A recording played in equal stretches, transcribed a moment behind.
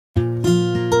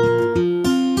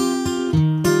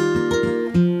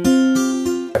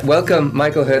welcome,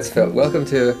 Michael Herzfeld. Welcome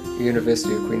to the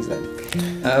University of Queensland.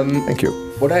 Thank you.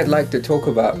 What I'd like to talk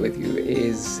about with you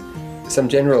is some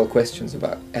general questions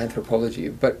about anthropology.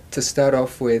 But to start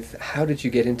off with, how did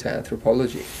you get into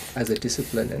anthropology as a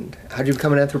discipline, and how did you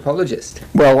become an anthropologist?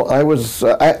 Well,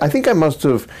 I think I must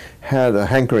have had a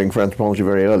hankering for anthropology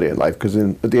very early in life, because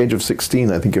at the age of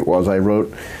 16, I think it was, I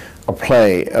wrote a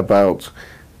play about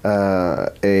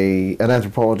an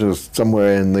anthropologist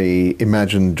somewhere in the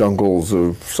imagined jungles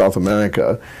of South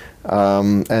America,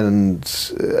 and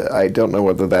I don't know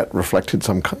whether that reflected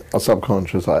a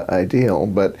subconscious ideal,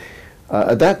 but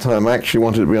at that time I actually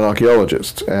wanted to be an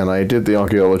archaeologist, and I did the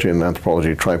archaeology and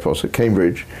anthropology tripos at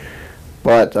Cambridge,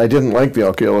 but I didn't like the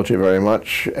archaeology very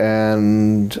much,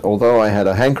 and although I had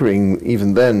a hankering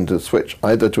even then to switch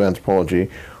either to anthropology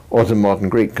or to modern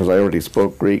Greek, because I already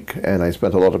spoke Greek, and I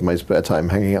spent a lot of my spare time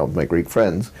hanging out with my Greek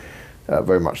friends,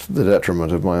 very much to the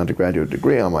detriment of my undergraduate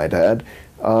degree, I might add.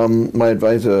 My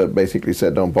advisor basically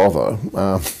said, don't bother.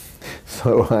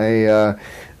 So I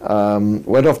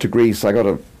went off to Greece. I got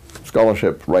a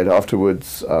scholarship right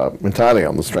afterwards, entirely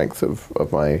on the strength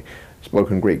of my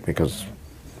spoken Greek, because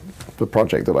the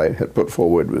project that I had put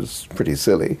forward was pretty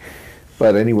silly.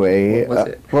 But anyway, what was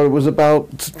it? Well, it was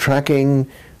about tracking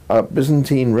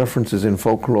Byzantine references in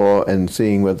folklore and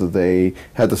seeing whether they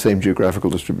had the same geographical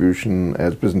distribution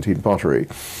as Byzantine pottery.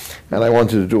 And I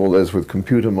wanted to do all this with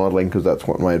computer modeling, because that's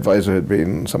what my advisor had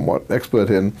been somewhat expert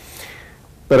in.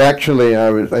 But actually,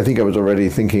 I think I was already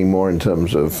thinking more in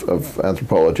terms of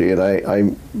anthropology, and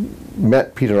I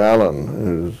met Peter Allen,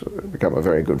 who's become a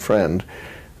very good friend,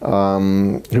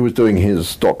 who was doing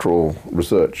his doctoral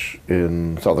research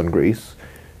in southern Greece.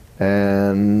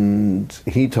 And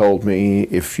he told me,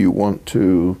 if you want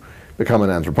to become an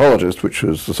anthropologist, which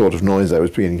was the sort of noise I was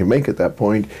beginning to make at that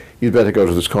point, you'd better go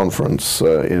to this conference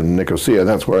in Nicosia.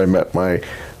 That's where I met my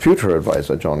future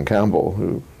advisor, John Campbell,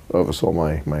 who oversaw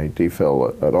my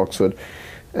DPhil at Oxford.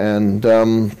 And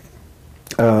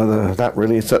that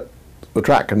really set the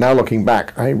track. And now looking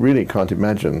back, I really can't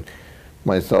imagine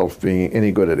myself being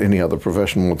any good at any other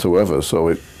profession whatsoever. So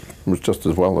it was just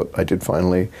as well that I did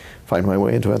finally find my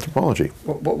way into anthropology.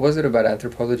 What was it about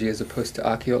anthropology as opposed to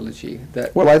archaeology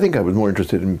that... Well, I think I was more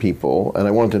interested in people, and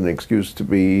I wanted an excuse to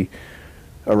be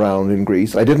around in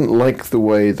Greece. I didn't like the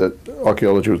way that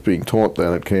archaeology was being taught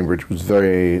then at Cambridge. It was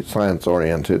very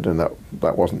science-oriented, and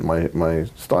that wasn't my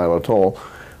style at all.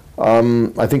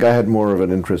 I think I had more of an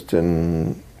interest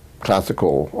in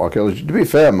classical archaeology. To be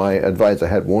fair, my advisor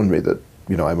had warned me that,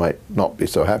 you know, I might not be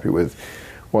so happy with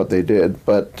what they did,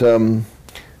 but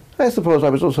I suppose I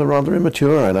was also rather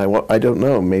immature, and I don't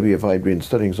know, maybe if I'd been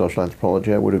studying social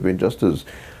anthropology I would have been just as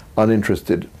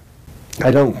uninterested.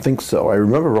 I don't think so. I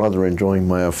remember rather enjoying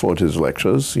Meyer Forte's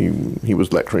lectures. He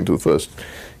was lecturing to the first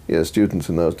year students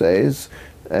in those days,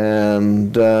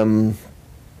 and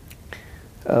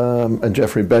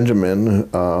Jeffrey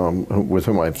Benjamin, with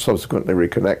whom I subsequently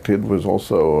reconnected, was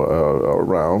also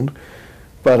around.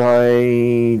 But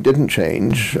I didn't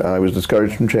change. I was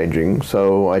discouraged from changing,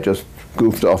 so I just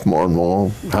goofed off more and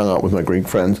more, hung out with my Greek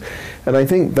friends. And I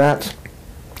think that,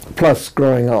 plus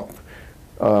growing up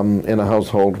in a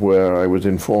household where I was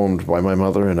informed by my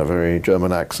mother in a very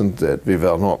German accent that we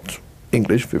were not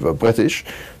English, we were British,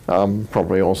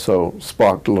 probably also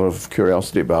sparked a lot of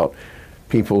curiosity about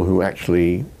people who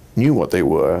actually knew what they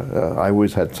were. I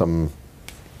always had some...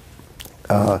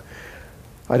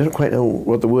 I don't quite know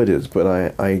what the word is, but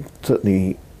I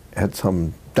certainly had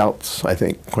some doubts, I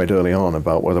think, quite early on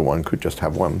about whether one could just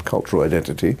have one cultural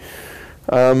identity.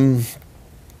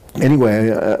 Anyway,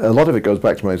 a lot of it goes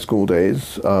back to my school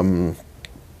days.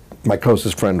 My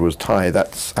closest friend was Thai.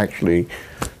 That's actually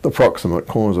the proximate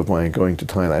cause of my going to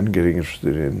Thailand, getting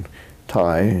interested in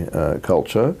Thai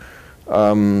culture.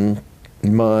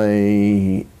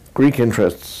 My Greek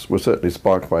interests were certainly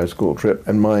sparked by a school trip,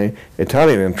 and my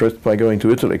Italian interest by going to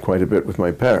Italy quite a bit with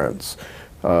my parents,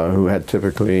 who had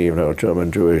typically, you know,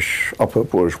 German, Jewish, upper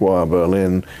bourgeois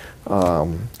Berlin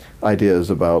ideas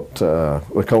about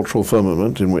the cultural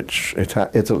firmament in which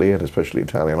Italy, and especially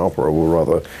Italian opera, were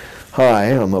rather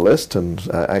high on the list, and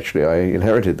actually I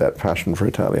inherited that passion for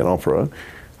Italian opera.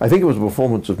 I think it was a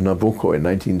performance of Nabucco in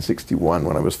 1961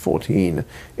 when I was 14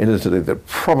 in Italy that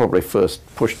probably first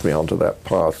pushed me onto that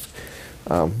path.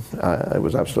 It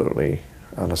was absolutely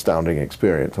an astounding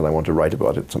experience, and I want to write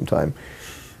about it sometime.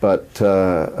 But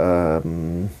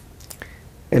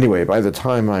anyway, by the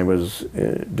time I was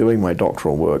doing my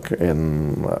doctoral work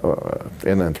in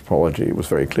anthropology, it was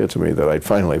very clear to me that I'd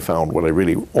finally found what I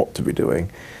really ought to be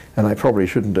doing, and I probably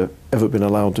shouldn't have ever been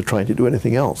allowed to try to do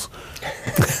anything else.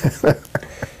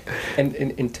 And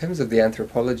in terms of the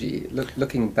anthropology,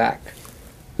 looking back,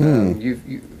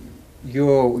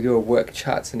 Your work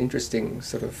charts an interesting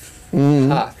sort of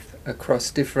path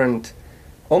across different,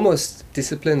 almost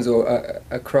disciplines, or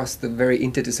across the very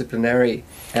interdisciplinary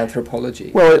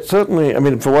anthropology. Well, it certainly, I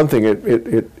mean, for one thing,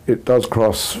 it does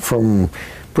cross from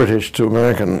British to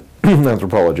American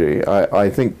anthropology. I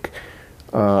think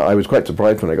I was quite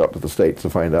surprised when I got to the States to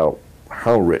find out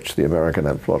how rich the American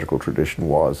anthropological tradition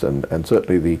was, and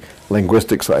certainly the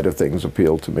linguistic side of things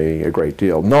appealed to me a great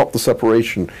deal. Not the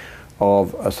separation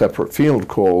of a separate field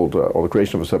called, or the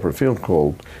creation of a separate field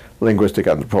called linguistic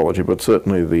anthropology, but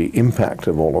certainly the impact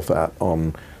of all of that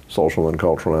on social and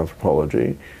cultural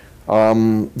anthropology.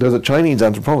 There's a Chinese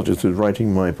anthropologist who's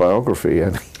writing my biography,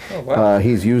 and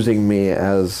he's using me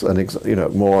as an,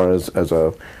 more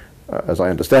as I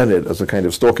understand it, as a kind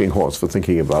of stalking horse for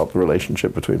thinking about the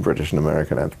relationship between British and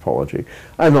American anthropology.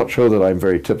 I'm not sure that I'm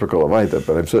very typical of either,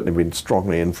 but I've certainly been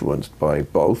strongly influenced by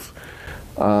both.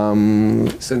 So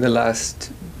in the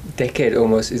last decade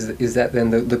almost, is that then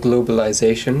the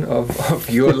globalization of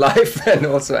your life and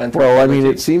also anthropology? Well, I mean,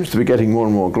 it seems to be getting more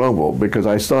and more global, because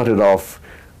I started off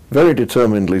very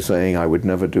determinedly saying I would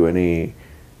never do any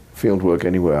field work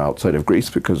anywhere outside of Greece,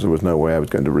 because there was no way I was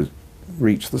going to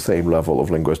reach the same level of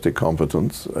linguistic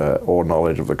competence or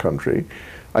knowledge of the country.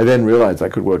 I then realized I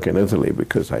could work in Italy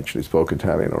because I actually spoke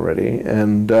Italian already,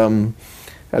 and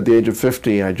at the age of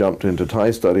 50 I jumped into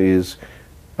Thai studies,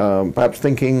 perhaps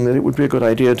thinking that it would be a good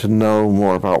idea to know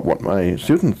more about what my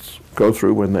students go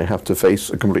through when they have to face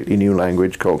a completely new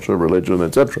language, culture, religion,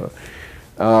 etc.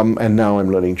 And now I'm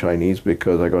learning Chinese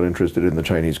because I got interested in the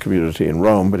Chinese community in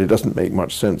Rome, but it doesn't make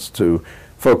much sense to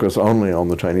focus only on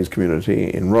the Chinese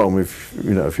community in Rome if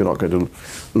you're not going to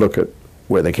look at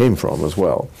where they came from as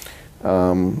well.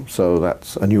 So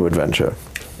that's a new adventure.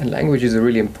 And language is a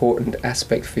really important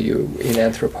aspect for you in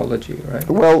anthropology, right?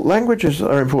 Well, languages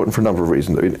are important for a number of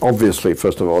reasons. I mean, obviously,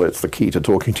 first of all, it's the key to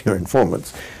talking to your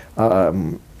informants. I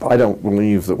don't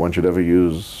believe that one should ever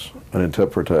use an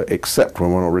interpreter except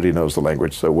when one already knows the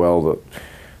language so well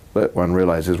that one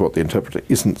realizes what the interpreter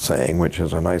isn't saying, which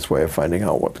is a nice way of finding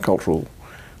out what the cultural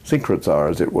secrets are,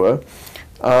 as it were.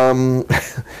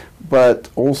 But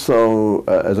also,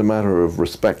 as a matter of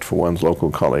respect for one's local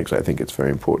colleagues, I think it's very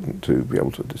important to be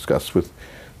able to discuss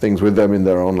things with them in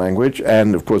their own language,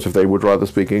 and of course, if they would rather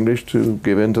speak English, to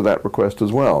give in to that request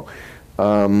as well.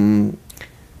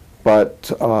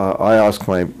 But I ask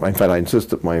in fact, I insist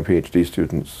that my PhD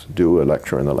students do a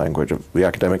lecture in the language of the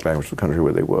academic language of the country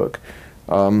where they work.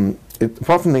 Apart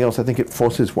from anything else, I think it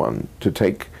forces one to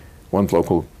take one's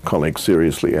local colleagues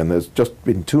seriously, and there's just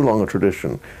been too long a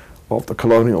tradition of the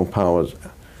colonial powers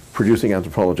producing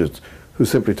anthropologists who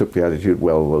simply took the attitude,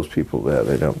 well, those people there,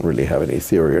 they don't really have any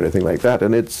theory or anything like that,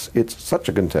 and it's such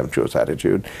a contemptuous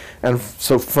attitude, and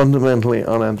so fundamentally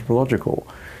unanthropological.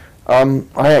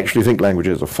 I actually think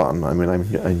languages are fun. I mean, I'm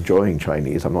enjoying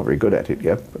Chinese. I'm not very good at it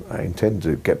yet, but I intend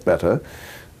to get better.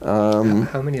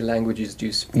 How many languages do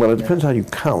you speak? Well, it depends how you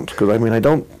count, because I mean, I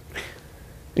don't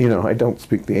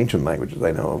speak the ancient languages,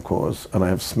 I know, of course, and I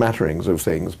have smatterings of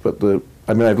things, but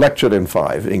I've lectured in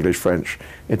 5, English, French,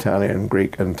 Italian,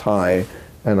 Greek, and Thai,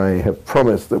 and I have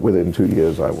promised that within 2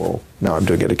 years I will, now I'm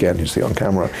doing it again, you see on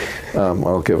camera,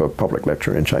 I'll give a public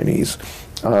lecture in Chinese,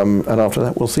 and after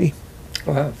that we'll see.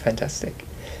 Wow, fantastic.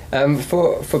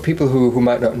 For people who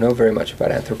might not know very much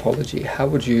about anthropology, how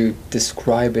would you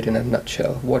describe it in a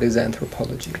nutshell? What is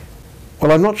anthropology?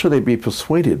 Well, I'm not sure they'd be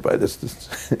persuaded by this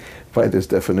by this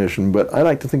definition, but I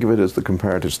like to think of it as the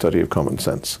comparative study of common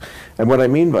sense. And what I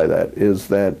mean by that is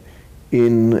that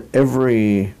in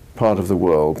every part of the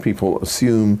world, people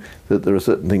assume that there are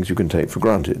certain things you can take for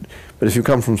granted. But if you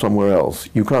come from somewhere else,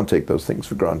 you can't take those things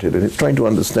for granted. And it's trying to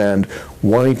understand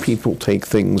why people take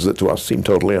things that to us seem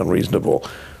totally unreasonable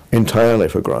entirely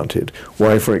for granted.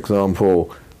 Why, for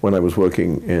example, when I was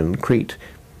working in Crete,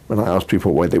 when I asked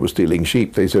people why they were stealing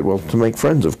sheep, they said, well, to make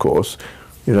friends, of course.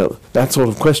 That sort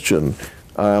of question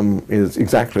is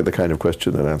exactly the kind of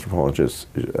question that anthropologists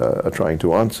are trying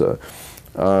to answer.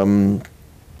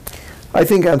 I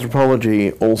think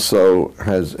anthropology also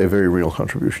has a very real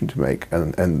contribution to make,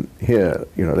 and here,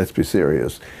 let's be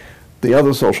serious. The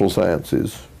other social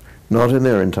sciences, not in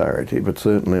their entirety, but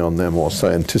certainly on their more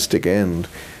scientistic end,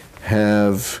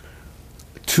 have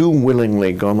too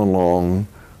willingly gone along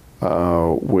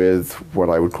with what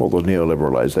I would call the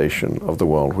neoliberalization of the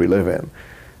world we live in.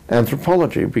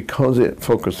 Anthropology, because it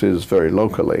focuses very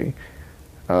locally,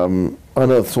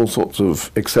 unearths all sorts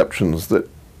of exceptions that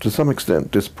to some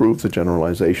extent disprove the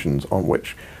generalizations on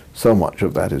which so much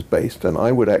of that is based. And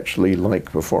I would actually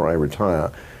like, before I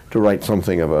retire, to write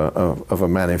something of a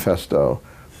manifesto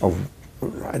of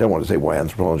I don't want to say why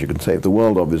anthropology can save the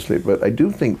world, obviously, but I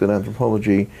do think that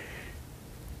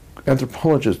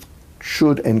anthropologists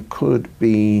should and could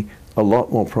be a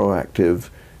lot more proactive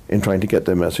in trying to get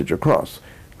their message across,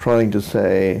 trying to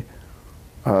say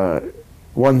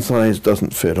one size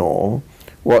doesn't fit all.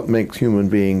 What makes human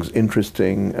beings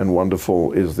interesting and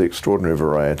wonderful is the extraordinary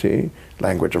variety.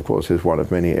 Language, of course, is one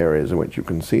of many areas in which you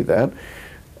can see that.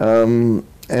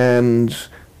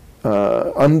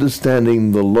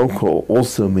 Understanding the local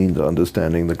also means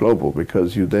understanding the global,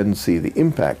 because you then see the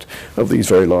impact of these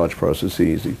very large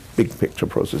processes, the big picture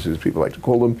processes, people like to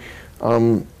call them,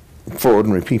 for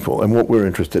ordinary people. And what we're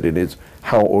interested in is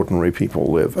how ordinary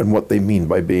people live and what they mean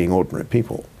by being ordinary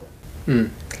people. Mm.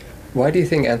 Why do you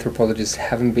think anthropologists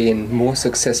haven't been more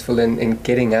successful in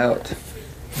getting out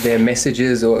their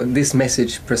messages, or this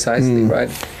message precisely, right?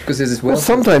 Because there's this well,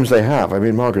 sometimes they have. I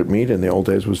mean, Margaret Mead in the old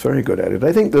days was very good at it.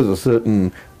 I think there's a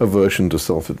certain aversion to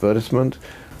self-advertisement.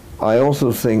 I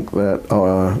also think that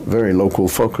our very local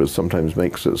focus sometimes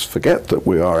makes us forget that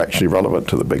we are actually relevant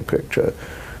to the big picture.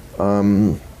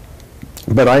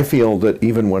 But I feel that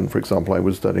even when, for example, I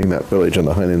was studying that village in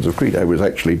the Highlands of Crete, I was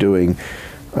actually doing,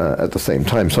 at the same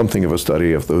time, something of a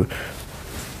study of the,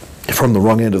 from the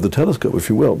wrong end of the telescope, if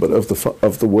you will, but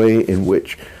of the way in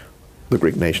which the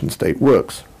Greek nation-state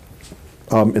works.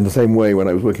 In the same way, when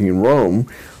I was working in Rome,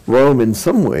 Rome in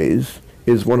some ways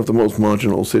is one of the most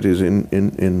marginal cities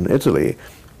in Italy.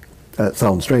 It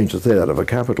sounds strange to say that of a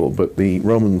capital, but the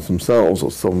Romans themselves, or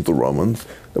some of the Romans,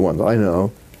 the ones I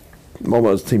know,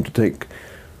 almost seem to take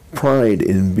pride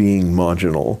in being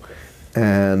marginal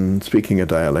and speaking a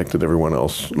dialect that everyone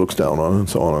else looks down on, and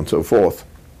so on and so forth.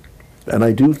 And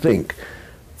I do think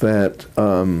that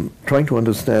trying to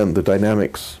understand the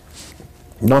dynamics,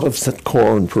 not of set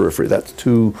core and periphery, that's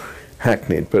too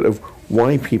hackneyed, but of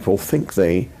why people think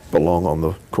they belong on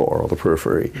the core or the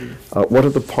periphery. What are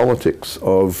the politics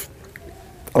of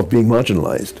being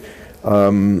marginalized?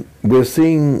 We're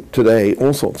seeing today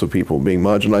all sorts of people being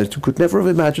marginalized who could never have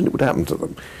imagined it would happen to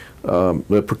them.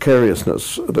 The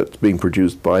precariousness that's being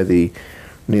produced by the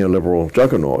neoliberal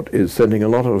juggernaut is sending a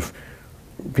lot of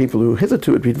people who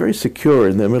hitherto had been very secure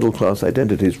in their middle-class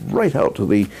identities right out to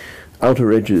the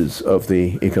outer edges of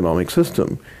the economic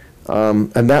system.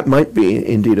 And that might be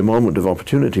indeed a moment of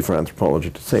opportunity for anthropology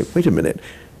to say, wait a minute,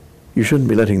 you shouldn't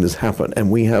be letting this happen,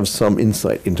 and we have some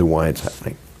insight into why it's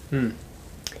happening.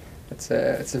 It's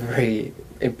a very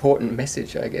important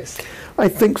message, I guess. I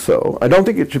think so. I don't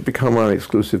think it should become our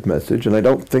exclusive message, and I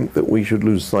don't think that we should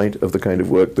lose sight of the kind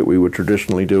of work that we were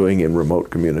traditionally doing in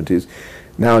remote communities.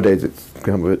 Nowadays, it's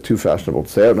become a bit too fashionable to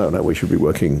say, oh, no, we should be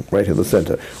working right in the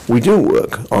center. We do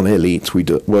work on elites, we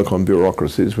do work on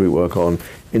bureaucracies, we work on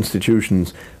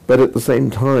institutions, but at the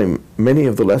same time, many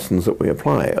of the lessons that we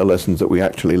apply are lessons that we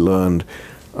actually learned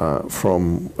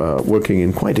from working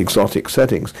in quite exotic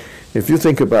settings. If you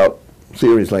think about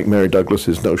theories like Mary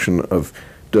Douglas's notion of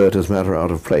dirt as matter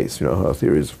out of place, you know, her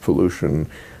theories of pollution,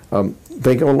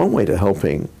 they go a long way to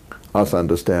helping us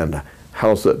understand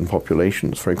how certain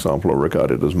populations, for example, are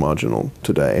regarded as marginal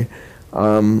today.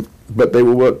 But they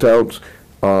were worked out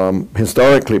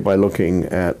historically by looking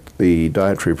at the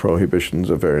dietary prohibitions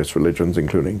of various religions,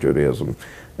 including Judaism,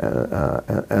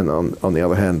 and on the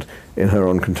other hand, in her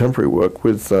own contemporary work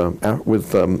with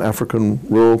African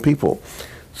rural people.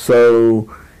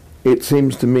 So it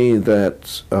seems to me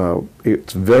that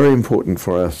it's very important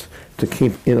for us to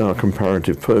keep in our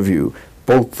comparative purview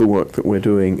both the work that we're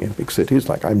doing in big cities,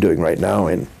 like I'm doing right now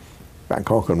in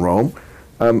Bangkok and Rome,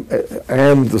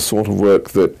 and the sort of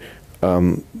work that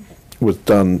was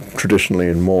done traditionally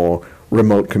in more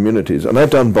remote communities. And I've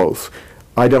done both.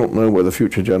 I don't know whether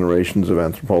future generations of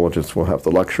anthropologists will have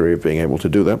the luxury of being able to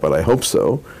do that, but I hope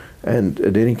so. And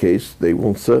in any case,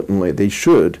 they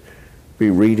should be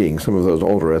reading some of those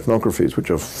older ethnographies, which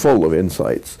are full of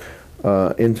insights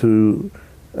into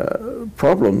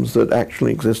problems that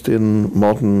actually exist in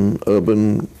modern,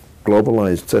 urban,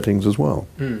 globalized settings as well.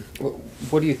 Well,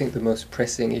 what do you think the most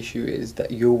pressing issue is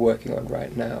that you're working on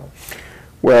right now?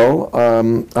 Well,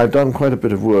 I've done quite a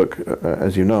bit of work,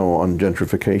 as you know, on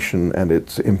gentrification and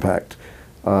its impact,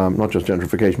 not just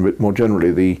gentrification, but more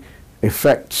generally the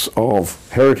effects of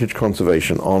heritage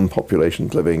conservation on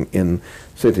populations living in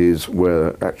cities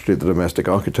where actually the domestic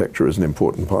architecture is an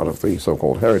important part of the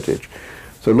so-called heritage.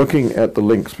 So looking at the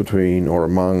links between or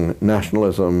among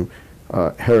nationalism,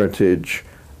 heritage,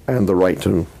 and the right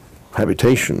to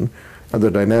habitation, and the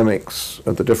dynamics,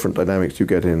 the different dynamics you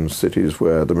get in cities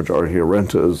where the majority are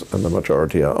renters and the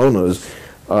majority are owners,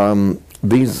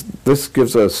 this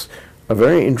gives us a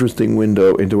very interesting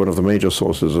window into one of the major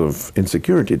sources of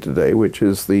insecurity today, which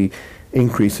is the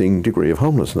increasing degree of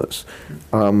homelessness.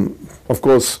 Of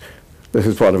course, this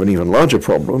is part of an even larger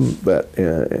problem that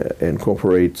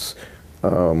incorporates,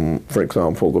 for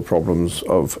example, the problems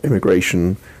of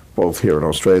immigration, both here in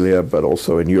Australia, but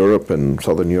also in Europe and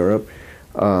Southern Europe,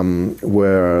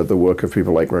 where the work of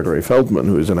people like Gregory Feldman,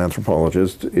 who is an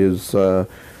anthropologist, is,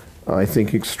 I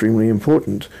think, extremely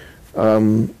important.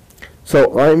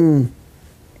 So I'm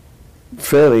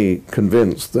fairly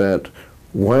convinced that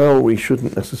while we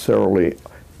shouldn't necessarily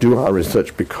do our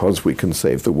research because we can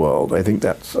save the world, I think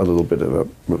that's a little bit of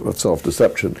a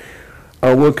self-deception.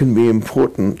 Our work can be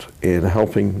important in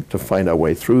helping to find our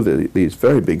way through these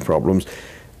very big problems,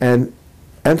 and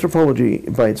anthropology,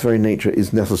 by its very nature,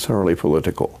 is necessarily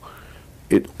political.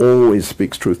 It always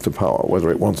speaks truth to power, whether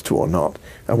it wants to or not,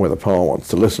 and whether power wants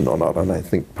to listen or not, and I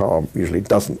think power usually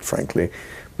doesn't, frankly.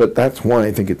 But that's why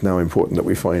I think it's now important that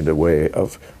we find a way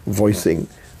of voicing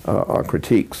our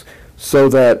critiques, so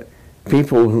that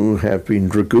people who have been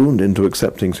dragooned into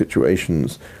accepting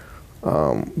situations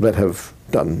that have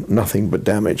done nothing but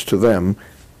damage to them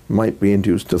might be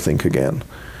induced to think again.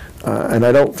 And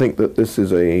I don't think that this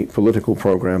is a political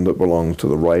program that belongs to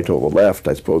the right or the left.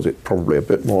 I suppose it's probably a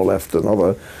bit more left than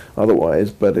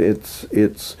otherwise, but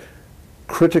it's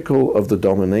critical of the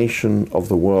domination of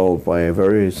the world by a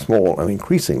very small and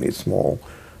increasingly small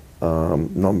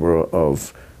number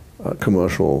of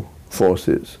commercial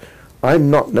forces.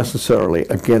 I'm not necessarily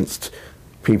against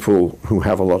people who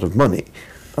have a lot of money.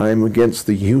 I'm against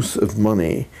the use of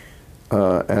money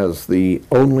as the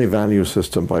only value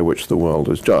system by which the world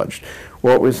is judged.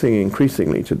 What we're seeing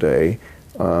increasingly today,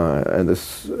 and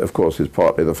this, of course, is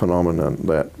partly the phenomenon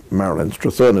that Marilyn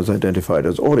Strathern has identified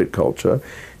as audit culture,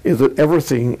 is that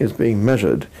everything is being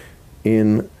measured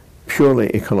in purely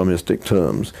economistic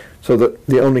terms, so that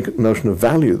the only notion of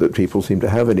value that people seem to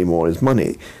have anymore is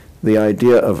money. The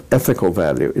idea of ethical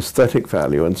value, aesthetic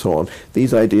value, and so on,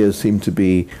 these ideas seem to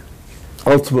be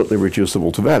ultimately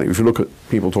reducible to value. If you look at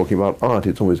people talking about art,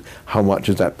 it's always how much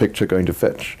is that picture going to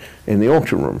fetch in the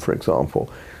auction room, for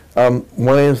example.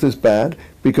 Why is this bad?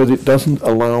 Because it doesn't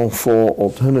allow for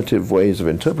alternative ways of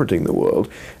interpreting the world,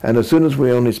 and as soon as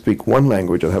we only speak one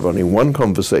language and have only one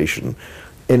conversation,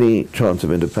 any chance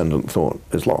of independent thought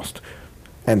is lost.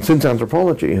 And since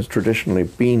anthropology has traditionally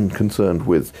been concerned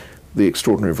with the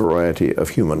extraordinary variety of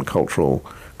human cultural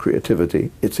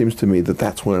creativity, it seems to me that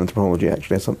that's where anthropology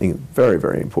actually has something very,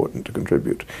 very important to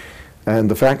contribute.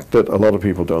 And the fact that a lot of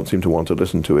people don't seem to want to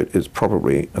listen to it is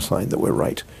probably a sign that we're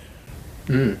right.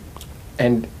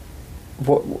 And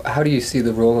how do you see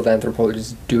the role of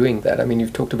anthropologists doing that? I mean,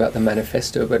 you've talked about the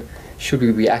manifesto, but should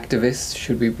we be activists?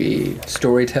 Should we be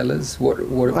storytellers?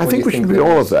 I think we should be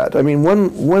all of that. I mean,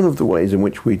 one of the ways in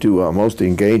which we do our most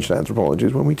engaged anthropology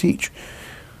is when we teach.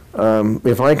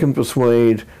 If I can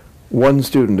persuade one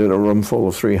student in a room full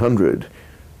of 300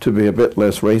 to be a bit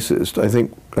less racist, I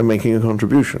think I'm making a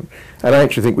contribution. And I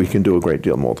actually think we can do a great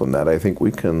deal more than that. I think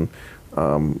we can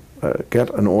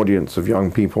get an audience of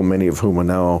young people, many of whom are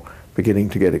now beginning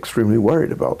to get extremely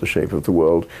worried about the shape of the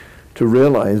world, to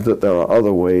realize that there are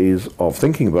other ways of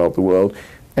thinking about the world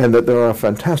and that there are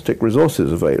fantastic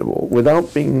resources available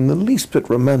without being in the least bit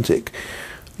romantic.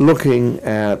 Looking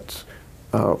at,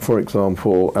 for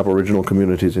example, Aboriginal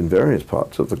communities in various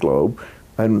parts of the globe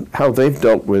and how they've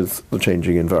dealt with the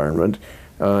changing environment,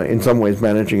 in some ways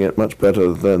managing it much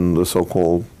better than the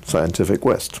so-called scientific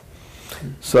West.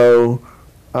 So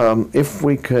if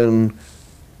we can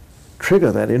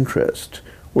trigger that interest,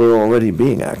 we're already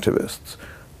being activists.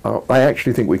 I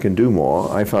actually think we can do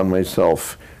more. I found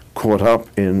myself caught up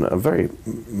in a very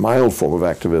mild form of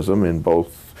activism in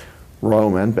both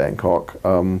Rome and Bangkok,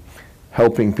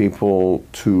 helping people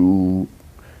to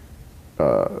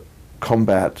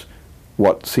combat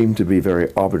what seemed to be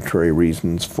very arbitrary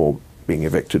reasons for being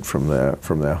evicted from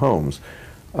their homes.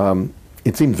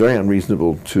 It seems very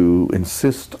unreasonable to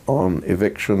insist on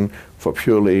eviction for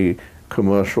purely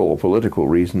commercial or political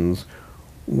reasons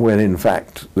when in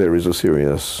fact there is a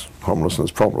serious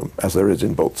homelessness problem, as there is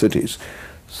in both cities.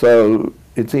 So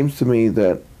it seems to me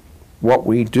that what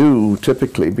we do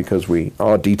typically, because we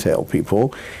are detail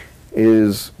people,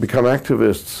 is become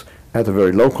activists at a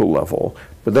very local level,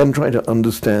 but then try to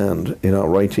understand in our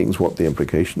writings what the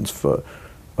implications for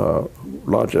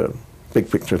larger, big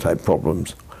picture type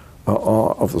problems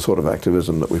are of the sort of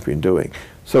activism that we've been doing.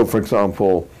 So, for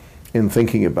example, in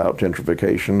thinking about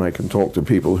gentrification, I can talk to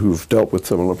people who've dealt with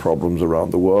similar problems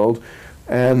around the world,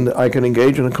 and I can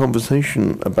engage in a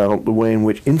conversation about the way in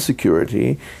which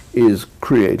insecurity is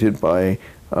created by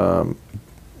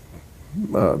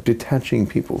detaching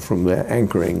people from their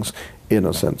anchorings in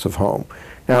a sense of home.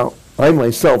 Now, I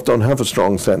myself don't have a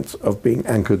strong sense of being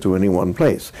anchored to any one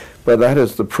place, but that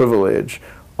is the privilege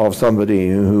of somebody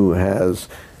who has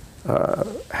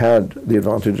had the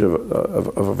advantage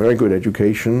of a very good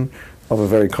education, of a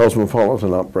very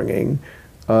cosmopolitan upbringing,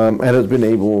 and has been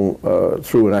able,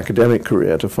 through an academic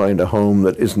career, to find a home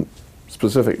that isn't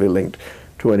specifically linked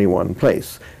to any one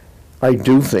place. I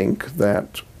do think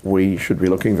that we should be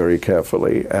looking very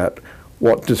carefully at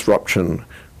what disruption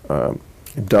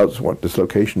does, what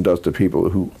dislocation does to people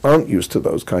who aren't used to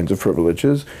those kinds of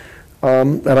privileges.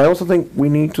 And I also think we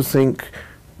need to think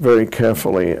very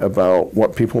carefully about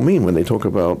what people mean when they talk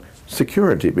about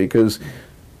security, because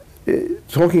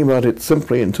talking about it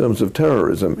simply in terms of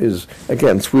terrorism is,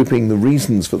 again, sweeping the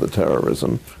reasons for the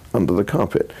terrorism under the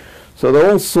carpet. So there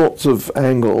are all sorts of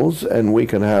angles, and we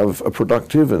can have a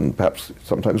productive and perhaps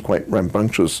sometimes quite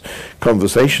rambunctious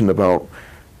conversation about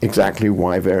exactly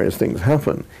why various things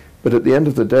happen. But at the end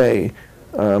of the day,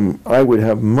 I would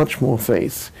have much more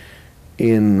faith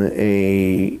in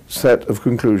a set of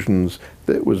conclusions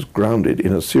that was grounded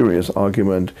in a serious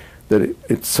argument that it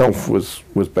itself was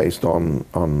based on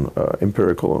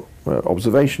empirical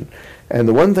observation. And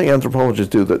the one thing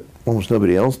anthropologists do that almost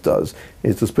nobody else does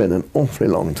is to spend an awfully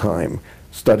long time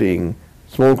studying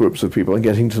small groups of people and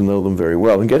getting to know them very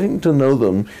well, and getting to know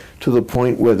them to the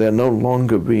point where they're no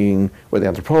longer being, where the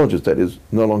anthropologist, that is,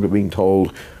 no longer being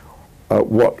told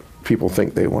what people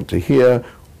think they want to hear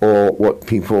or what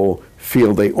people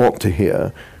feel they ought to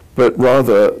hear, but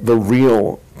rather the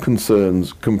real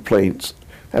concerns, complaints,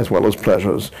 as well as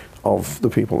pleasures of the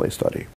people they study.